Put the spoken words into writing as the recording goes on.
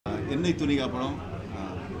Yenni Thuniga படம்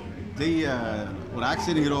ஜெய் ஒரு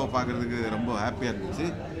action ஹீரோவை பார்க்குறதுக்கு ரொம்ப ஹாப்பியாக இருந்துச்சு.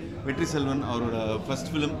 வெற்றி செல்வன் அவரோட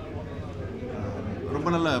ஃபர்ஸ்ட் ஃபிலிம் ரொம்ப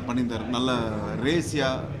நல்லா பண்ணியிருந்தார். நல்ல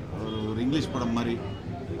ரேஸியாக ஒரு இங்கிலீஷ் படம் மாதிரி.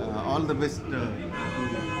 All the best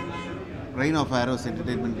rain of arrows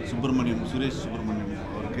entertainment Suresh Subramaniam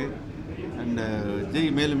அவருக்கு. அண்ட்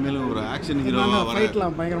ஜெய் மேலும் மேலும் ஒரு ஆக்ஷன் ஹீரோவாக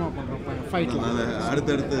ஃபைட்லாம் பயங்கரமாக பண்ணுறோம். ஃபைட்லாம்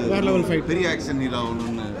அடுத்தடுத்து வேறு லெவல் ஃபைட், பெரிய ஆக்ஷன் ஹீரோ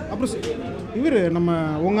ஆகணும்னு. அப்புறம் இவர் நம்ம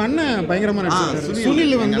உங்கள் அண்ணன் பயங்கரமாக நடிச்சிருக்காரு.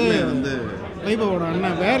 சுனில் வந்து வைபவோட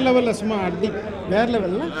அண்ணன் வேறு லெவலில் சும்மா வேறு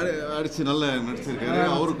லெவலில் அடித்து நல்லா நடிச்சிருக்காரு.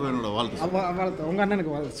 அவருக்கு என்னோட வாழ்த்து. உங்கள்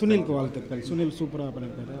அண்ணனுக்கு சுனிலுக்கு வாழ்த்துக்கள். சுனில் சூப்பராக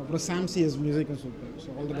பண்ணியிருக்காரு. அப்புறம் சாம்சிஎஸ் மியூசிக்கும் super. So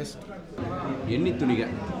all the best. எண்ணி துணிக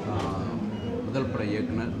முதல் பட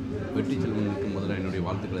இயக்குனர் வெற்றி செல்வனுக்கு முதல்ல என்னுடைய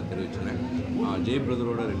வாழ்த்துக்களை தெரிவிச்சுக்கிறேன். ஜெய்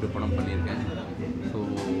பிரதரோட 2 படம் பண்ணியிருக்கேன். ஸோ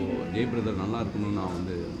ஜெய் பிரதர் நல்லா இருக்கணும்னு நான்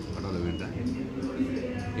வந்து கடவுளை வேண்டேன்.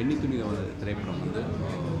 எண்ணி துணிக திரைப்படம் வந்து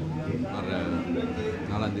வர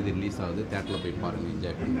 4ஆம் தேதி ரிலீஸ் ஆகுது. தேட்டரில் போய் பாருங்கள்,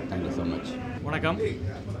 என்ஜாய் பண்ணுங்கள். Thank you so much. வணக்கம்.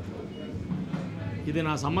 இது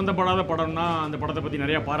நான் சம்மந்தப்படாத படம்னா அந்த படத்தை பற்றி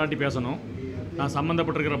நிறையா பாராட்டி பேசணும். நான்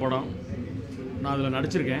சம்மந்தப்பட்டிருக்கிற படம், நான் அதில்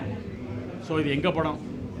நடிச்சிருக்கேன். ஸோ இது எங்கள் படம்,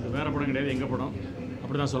 இது வேறு படம் கிடையாது, எங்கள் படம்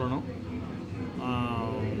அப்படி தான் சொல்லணும்.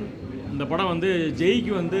 இந்த படம் வந்து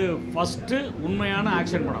ஜெய்க்கு வந்து ஃபஸ்ட்டு உண்மையான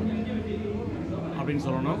ஆக்ஷன் படம் அப்படின்னு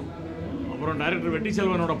சொல்லணும். அப்புறம் டைரக்டர் வெற்றி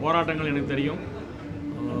செல்வனோட போராட்டங்கள் எனக்கு தெரியும்.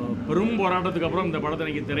 பெரும் போராட்டத்துக்கு அப்புறம் இந்த படத்தை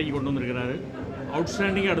எனக்கு திரைக்கு கொண்டு வந்திருக்கிறாரு.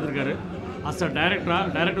 அவுட்ஸ்டாண்டிங்காக எடுத்திருக்காரு. அஸ் அ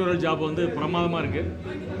டைரக்டரல் ஜாப் வந்து பிரமாதமாக இருக்குது.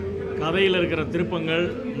 கதையில் இருக்கிற திருப்பங்கள்,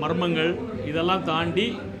 மர்மங்கள் இதெல்லாம் தாண்டி,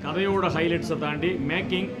 கதையோட ஹைலைட்ஸை தாண்டி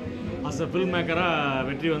மேக்கிங் அஸ் அ ஃபில்ம் மேக்கராக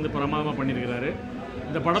வெற்றி வந்து பிரமாதமாக பண்ணியிருக்கிறாரு.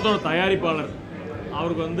 இந்த படத்தோட தயாரிப்பாளர்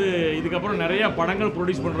அவருக்கு வந்து இதுக்கப்புறம் நிறையா படங்கள்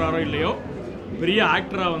ப்ரொடியூஸ் பண்ணுறாரோ இல்லையோ பெரிய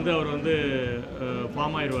ஆக்டராக வந்து அவர் வந்து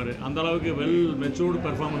ஃபார்ம் ஆயிடுவார். அந்தளவுக்கு வெல் மெச்சூர்டு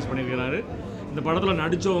பெர்ஃபார்மன்ஸ் பண்ணியிருக்கிறாரு. இந்த படத்தில்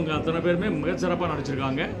நடித்தவங்க அத்தனை பேருமே மிகச்சிறப்பாக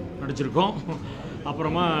நடிச்சிருக்கோம்.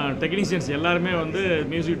 அப்புறமா டெக்னீஷியன்ஸ் எல்லாருமே வந்து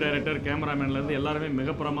மியூசிக் டைரக்டர், கேமராமேன்லேருந்து எல்லாருமே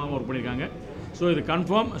மிக பிரமாதமாக ஒர்க் பண்ணியிருக்காங்க. ஸோ இது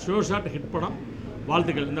கன்ஃபார்ம் ஷோர் ஷாட் ஹிட் படம்.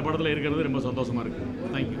 வாழ்த்துக்கள். இந்த படத்தில் இருக்கிறது ரொம்ப சந்தோஷமாக இருக்குது.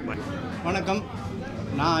 தேங்க்யூ. பாய். வணக்கம்.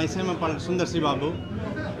 நான் இசையமைப்பாளர் சுந்தர் சி பாபு.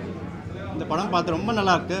 இந்த படம் பார்த்து ரொம்ப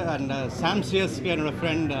நல்லாயிருக்கு. அண்ட் சாம்சிஎஸ்க்கு என்னோடய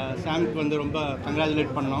ஃப்ரெண்ட் சாம்க்கு வந்து ரொம்ப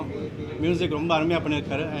கங்க்ராச்சுலேட் பண்ணோம். மியூசிக் ரொம்ப அருமையாக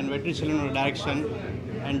பண்ணியிருக்காரு. அண்ட் வெற்றி செல்வனோட டைரக்ஷன்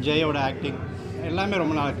அண்ட் ஜெயோட ஆக்டிங் எல்லாமே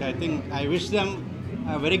ரொம்ப நல்லாயிருக்கு. I think I wish them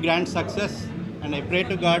very grand success and I pray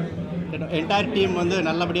to God that entire team வந்து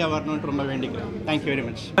நல்லபடியாக வரணும்னு ரொம்ப வேண்டிக்கிறேன். Thank you very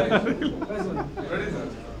much.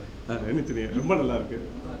 ரொம்ப நல்லாயிருக்கு.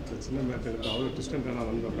 சின்ன மேட்டர் அவ்வளோ டிஸ்டன்டாக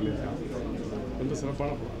வந்து பண்ணியிருக்கேன். ரொம்ப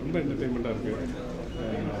சிறப்பான படம், ரொம்ப என்டர்டெயின்மெண்ட்டாக இருக்குது.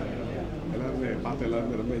 எல்லாருமே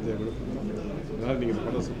எல்லாருமே ரொம்ப என்ஜாய் பண்ணுவோம். அதாவது நீங்கள் இந்த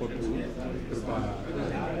படம் சப்போர்ட் பண்ணி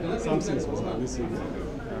குறிப்பாக சாம்சங்ஸ் மியூசிக்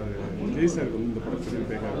ஜெய் சாருக்கு வந்து இந்த படம் பெரிய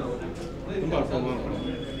பேக்காக ரொம்ப அற்புதமான படம்,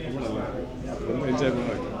 ரொம்ப நல்லா இருக்குது, ரொம்ப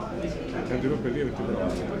என்ஜாய்மெண்ட்டாக இருக்குது. கண்டிப்பாக பெரிய வெற்றி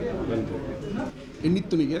பெறுவாங்க. நன்றி. எண்ணி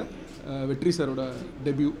துணிக வெற்றி சாரோட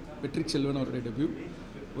டெபியூ, வெற்றி செல்வன் அவருடைய டெபியூ.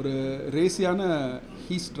 ஒரு ரேசியான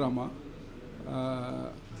ஹீஸ் ட்ராமா,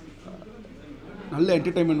 நல்ல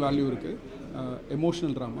என்டர்டெயின்மெண்ட் வேல்யூ இருக்குது,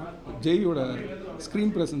 எமோஷ்னல் ட்ராமா. ஜெயோட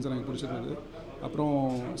ஸ்க்ரீன் ப்ரெசன்ஸ் எனக்கு பிடிச்சிருந்தது. அப்புறம்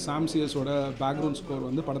சாம்சிஎஸோட பேக்ரவுண்ட் ஸ்கோர்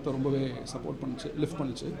வந்து படத்தை ரொம்பவே சப்போர்ட் பண்ணிச்சு, லிஃப்ட்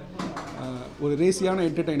பண்ணிச்சு. ஒரு ரேசியான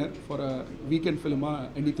என்டர்டெய்னர் ஃபார் அ வீக்கெண்ட் ஃபிலிமாக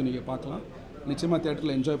எண்ணி துணிக பார்க்கலாம். நிச்சயமாக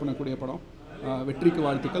தியேட்டரில் என்ஜாய் பண்ணக்கூடிய படம். வெற்றிக்கு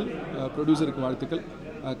வாழ்த்துக்கள், ப்ரொடியூசருக்கு வாழ்த்துக்கள்.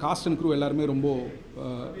 காஸ்ட் அண்ட் க்ரூ எல்லாருமே ரொம்ப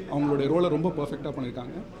அவங்களுடைய ரோலை ரொம்ப பர்ஃபெக்டாக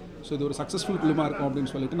பண்ணியிருக்காங்க. ஸோ இது ஒரு சக்ஸஸ்ஃபுல் ஃபிலிமாக இருக்கும்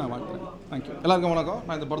அப்படின்னு சொல்லிட்டு நான் வாழ்த்துறேன். தேங்க்யூ. எல்லாருக்கும் வணக்கம்.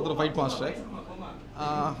 நான் இந்த படத்தில் ஃபைட் மாஸ்டர்.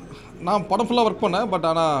 நான் படம் ஃபுல்லாக ஒர்க் பண்ணேன். பட்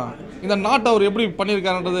ஆனால் இந்த நாட்டை அவர் எப்படி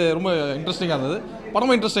பண்ணியிருக்காருன்றது ரொம்ப இன்ட்ரெஸ்டிங்காக இருந்தது.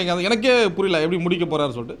 படமும் இன்ட்ரெஸ்டிங்காக இருந்தது. எனக்கே புரியல எப்படி முடிக்க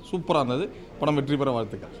போகிறாரு சொல்லிட்டு. சூப்பராக இருந்தது. படம் வெற்றி பெற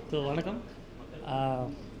வாழ்த்துக்கள். ஸோ வணக்கம்.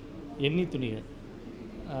 எண்ணி துணிக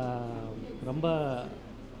ரொம்ப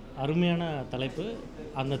அருமையான தலைப்பு.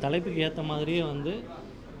 அந்த தலைப்புக்கு ஏற்ற மாதிரியே வந்து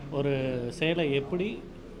ஒரு செயலை எப்படி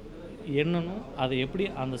எண்ணணும், அதை எப்படி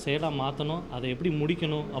அந்த செயலாக மாற்றணும், அதை எப்படி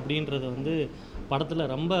முடிக்கணும் அப்படின்றத வந்து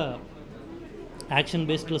படத்தில் ரொம்ப ஆக்ஷன்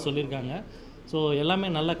பேஸ்டில் சொல்லியிருக்காங்க. ஸோ எல்லாமே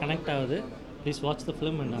நல்லா கனெக்ட் ஆகுது. Please watch the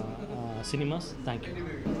film in cinemas. Thank you.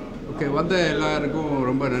 Okay, வந்த எல்லாருக்கும்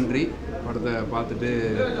ரொம்ப நன்றி. படத்தை பார்த்துட்டு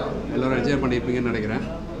எல்லோரும் என்ஜாய் பண்ணியிருப்பீங்கன்னு நினைக்கிறேன்.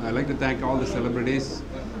 I like to thank all the celebrities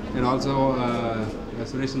and also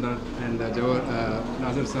Suseenthiran and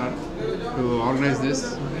Nazir sir to organize this,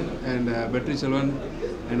 and Vetri Selvan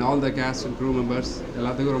and all the cast and crew members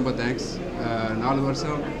எல்லாத்துக்கும் ரொம்ப தேங்க்ஸ். 4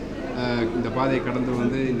 வருஷம் இந்த பாதையை கடந்து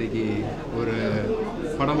வந்து இன்றைக்கி ஒரு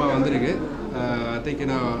படமாக வந்திருக்கு. ஐ திங்க்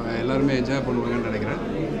நான் எல்லாருமே என்ஜாய் பண்ணுவாங்கன்னு நினைக்கிறேன்.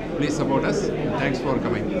 Please support us. Thanks for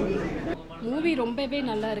coming. Movie ரொம்பவே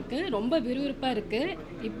நல்லா இருக்குது, ரொம்ப விறுவிறுப்பாக இருக்குது.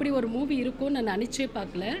 இப்படி ஒரு மூவி இருக்கும்னு நான் நினச்சே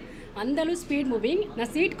பார்க்கல. அந்தளவு ஸ்பீட் மூவிங்.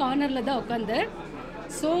 நான் சீட் கார்னரில் தான் உட்காந்தேன்.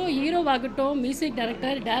 ஸோ ஹீரோவாகட்டும், மியூசிக்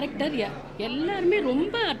டைரக்டர் எல்லாருமே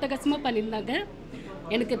ரொம்ப அட்டகாசமாக பண்ணியிருந்தாங்க.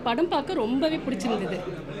 எனக்கு படம் பார்க்க ரொம்பவே பிடிச்சிருந்தது.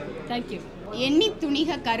 தேங்க்யூ. எண்ணி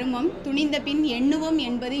துணிக கருமம் துணிந்த பின் எண்ணுவோம்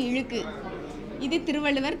என்பது இழுக்கு. இது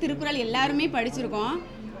திருவள்ளுவர், திருக்குறள் எல்லாருமே படிச்சிருக்கோம்.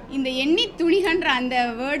 இந்த எண்ணி துணிகன்ற அந்த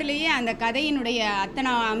வேர்டுலேயே அந்த கதையினுடைய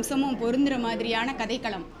அத்தனை அம்சமும் பொருந்துகிற மாதிரியான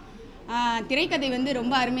கதைக்களம். திரைக்கதை வந்து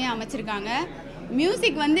ரொம்ப அருமையாக அமைச்சிருக்காங்க.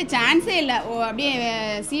 மியூசிக் வந்து சான்ஸே இல்லை. அப்படியே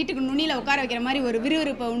சீட்டுக்கு நுனியில் உட்கார வைக்கிற மாதிரி ஒரு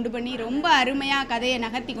விறுவிறுப்பை உண்டு பண்ணி ரொம்ப அருமையாக கதையை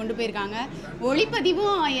நகர்த்தி கொண்டு போயிருக்காங்க.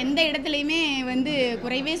 ஒளிப்பதிவும் எந்த இடத்துலையுமே வந்து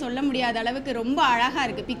குறைவே சொல்ல முடியாத அளவுக்கு ரொம்ப அழகாக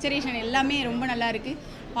இருக்குது. பிக்சரேஷன் எல்லாமே ரொம்ப நல்லா இருக்குது.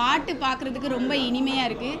 பாட்டு பார்க்குறதுக்கு ரொம்ப இனிமையாக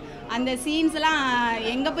இருக்குது. அந்த சீன்ஸ்லாம்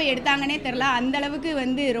எங்கே போய் எடுத்தாங்கன்னே தெரில. அந்தளவுக்கு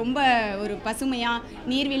வந்து ரொம்ப ஒரு பசுமையாக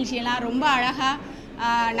நீர்வீழ்ச்சியெல்லாம் ரொம்ப அழகாக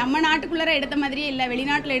நம்ம நாட்டுக்குள்ளே எடுத்த மாதிரியே இல்லை,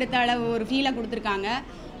 வெளிநாட்டில் எடுத்த அளவு ஒரு ஃபீலை கொடுத்துருக்காங்க.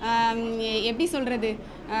 எப்படி சொல்கிறது,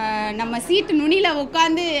 நம்ம சீட்டு நுனியில்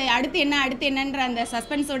உட்காந்து அடுத்து என்னன்ற அந்த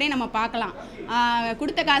சஸ்பென்ஸோடே நம்ம பார்க்கலாம்.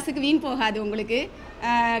 கொடுத்த காசுக்கு வீண் போகாது உங்களுக்கு.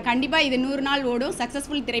 கண்டிப்பாக இது 100 நாள் ஓடும்.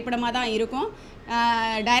 சக்ஸஸ்ஃபுல் திரைப்படமாக தான் இருக்கும்.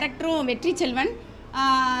 டைரக்டரும் வெற்றி செல்வன்,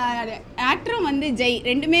 ஆக்டரும் வந்து ஜெய்,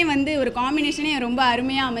 ரெண்டுமே வந்து ஒரு காம்பினேஷனே ரொம்ப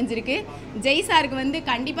அருமையாக அமைஞ்சிருக்கு. ஜெய் சாருக்கு வந்து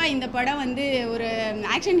கண்டிப்பாக இந்த படம் வந்து ஒரு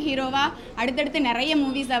ஆக்ஷன் ஹீரோவாக அடுத்தடுத்து நிறைய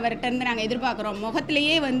மூவிஸ் அவர்கிட்ட இருந்து நாங்கள் எதிர்பார்க்குறோம்.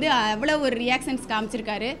 முகத்திலேயே வந்து அவ்வளோ ஒரு ரியாக்ஷன்ஸ்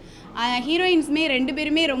காமிச்சிருக்காரு. ஹீரோயின்ஸுமே 2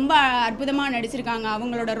 பேருமே ரொம்ப அற்புதமாக நடிச்சிருக்காங்க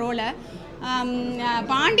அவங்களோட ரோலை.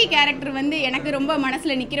 பாண்டி கேரக்டர் வந்து எனக்கு ரொம்ப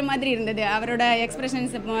மனசில் நிற்கிற மாதிரி இருந்தது. அவரோட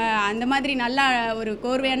எக்ஸ்பிரஷன்ஸ் அந்த மாதிரி நல்லா ஒரு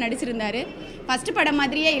கோர்வையாக நடிச்சிருந்தார். ஃபஸ்ட்டு படம்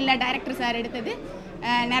மாதிரியே இல்லை டைரக்டர் சார் எடுத்தது.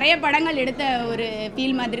 நிறைய படங்கள் எடுத்த ஒரு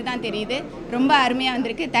ஃபீல் மாதிரி தான் தெரியுது. ரொம்ப அருமையாக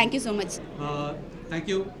வந்திருக்கு. Thank you so much.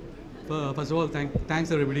 Thank you. First of all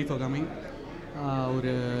thanks everybody for coming.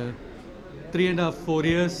 ஒரு 3.5-4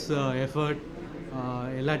 years எஃபர்ட்,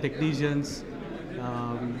 எல்லா டெக்னீஷியன்ஸ்,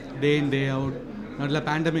 டே இன் டே அவுட். நல்ல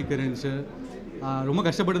பேண்டமிக் இருந்துச்சு. ரொம்ப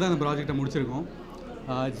கஷ்டப்பட்டு தான் அந்த ப்ராஜெக்டை முடிச்சிருக்கோம்.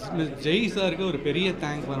 ஜெய் சாருக்கு ஒரு பெரிய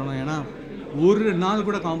தேங்க்ஸ் வரணும். ஏன்னா ஒரு நாள்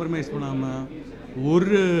கூட காம்ப்ரமைஸ் பண்ணாமல்,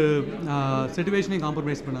 ஒரு சிச்சுவேஷனையும்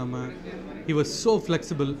காம்ப்ரமைஸ் பண்ணாமல், he was so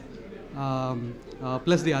flexible,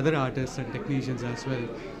 plus the other artists and technicians as well.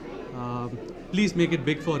 Please make it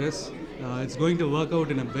big for us. It's going to work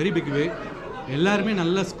out in a very big way. எல்லாருமே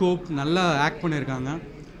நல்ல ஸ்கோப், நல்லா act பண்ணியிருக்காங்க.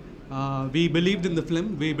 We believed in the film,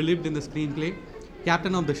 we believed in the screenplay.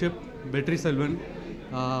 Captain of the ship, Vetri Selvan,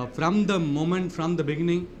 from the moment, from the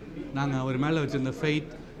beginning, நாங்கள் அவர் மேலே வச்சுருந்த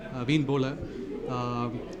faith வீண் போல.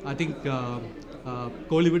 I think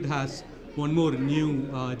Kollywood has one more new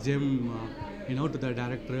gem to the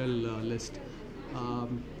directorial list.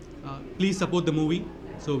 Please support the movie.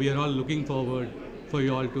 So we are all looking forward for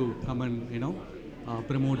you all to come and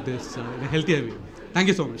promote this in a healthier way. Thank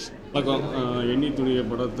you so much. வணக்கம். எண்ணி துணிக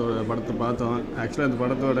படத்தை பார்த்தோம். ஆக்சுவலாக அந்த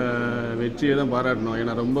படத்தோட வெற்றியை தான் பாராட்டணும்.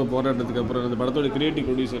 ஏன்னா ரொம்ப போராட்டத்துக்கு அப்புறம் அந்த படத்தோட கிரியேட்டிவ்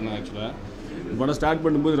ப்ரொடியூசர் நான். ஆக்சுவலாக படம் ஸ்டார்ட்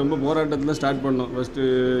பண்ணும்போது ரொம்ப போராட்டத்தில் ஸ்டார்ட் பண்ணோம். ஃபஸ்ட்டு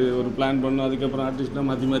ஒரு பிளான் பண்ணோம், அதுக்கப்புறம் ஆர்டிஸ்ட்லாம்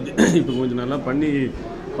மாற்றி இப்போ கொஞ்சம் நல்லா பண்ணி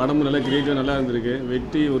படமும் நல்லா கிரியேட்டிவாக நல்லா இருந்திருக்கு.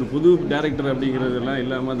 வெற்றி ஒரு புது டேரக்டர் அப்படிங்கிறதெல்லாம்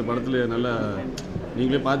இல்லாமல் அந்த படத்தில் நல்லா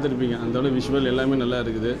நீங்களே பார்த்துருப்பீங்க. அந்தளவு விஷுவல் எல்லாமே நல்லா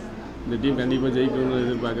இருக்குது. இந்த டீம் கண்டிப்பாக ஜெயிக்கணும்னு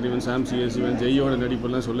எதிர்பார்க்குறேன். இவன் சாம் சிஎஸ், இவன் ஜெய்யோட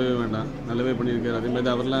நடிப்பெல்லாம் சொல்லவே வேண்டாம், நல்லாவே பண்ணியிருக்காரு.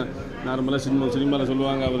 அதேமாதிரி அவர்லாம் நார்மலாக சினிமாவில்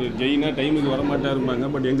சொல்லுவாங்க அவர் ஜெயினா டைமுக்கு வரமாட்டாருப்பாங்க.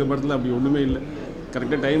 பட் எங்கள் படத்தில் அப்படி ஒன்றுமே இல்லை.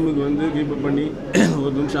 கரெக்டாக டைமுக்கு வந்து கீப்பப் பண்ணி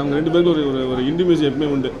ஒரு நிமிஷம் அவங்க 2 பேருக்கும் ஒரு இன்டிமேசி எப்பவுமே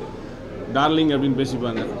உண்டு. டார்லிங் அப்படின்னு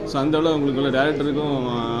பேசிப்பாங்க. ஸோ அந்த அளவு அவங்களுக்கு உள்ள டேரக்டருக்கும்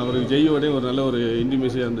அவருக்கு ஜெய்யோடையும் ஒரு நல்ல ஒரு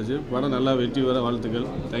இன்டிமேசியாக இருந்துச்சு. படம் நல்லா வெற்றி வர வாழ்த்துக்கள்.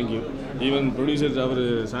 தேங்க்யூ. ஈவன் ப்ரொடியூசர் அவர்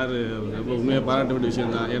சார் ரொம்ப உண்மையாக பாராட்ட வேண்டிய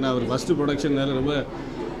விஷயம் தான். ஏன்னா அவர் ஃபஸ்ட்டு ப்ரொடக்ஷன்னால ரொம்ப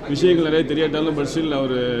விஷயங்கள் நிறைய தெரியாட்டாலும் பட் ஸ்டில்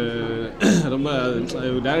அவர் ரொம்ப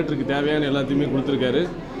டேரக்டருக்கு தேவையான எல்லாத்தையுமே கொடுத்துருக்காரு.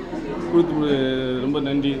 ரொம்ப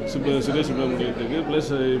நன்றி சுரேஷ் சுப்ரமணியத்துக்கு. ப்ளஸ்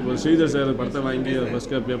இப்போ ஸ்ரீதர் சார் படத்தை வாங்கி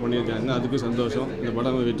ஃபஸ்ட் காப்பியாக பண்ணியிருக்காங்க. அதுக்கும் சந்தோஷம். இந்த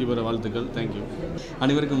படம் வெற்றி பெற வாழ்த்துக்கள். தேங்க்யூ.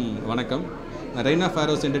 அனைவருக்கும் வணக்கம். ரெய்னா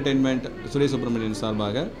ஃபேரோஸ் என்டர்டெயின்மெண்ட் சுரேஷ் சுப்ரமணியன்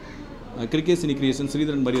சார்பாக, கிரிக்கெட் சினி கிரியேஷன்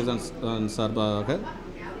ஸ்ரீதரன் பரியதான் சார்பாக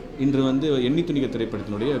இன்று வந்து எண்ணி துணிக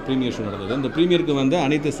திரைப்படத்தினுடைய ப்ரீமியர் ஷோ நடந்தது. அந்த ப்ரீமியருக்கு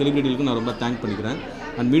அனைத்து செலிபிரிட்டிகளுக்கும் நான் ரொம்ப தேங்க் பண்ணிக்கிறேன்.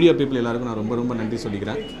 அண்ட் மீடியா பீப்புள் எல்லாருக்கும் நான் ரொம்ப ரொம்ப நன்றி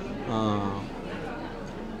சொல்லிக்கிறேன்.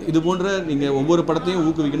 இது போன்ற நீங்கள் ஒவ்வொரு படத்தையும்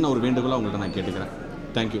ஊக்குவிக்கணும்னு ஒரு வேண்டுகோளாக உங்கள்கிட்ட நான் கேட்டுக்கிறேன்.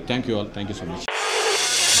 Thank you all. Thank you so much.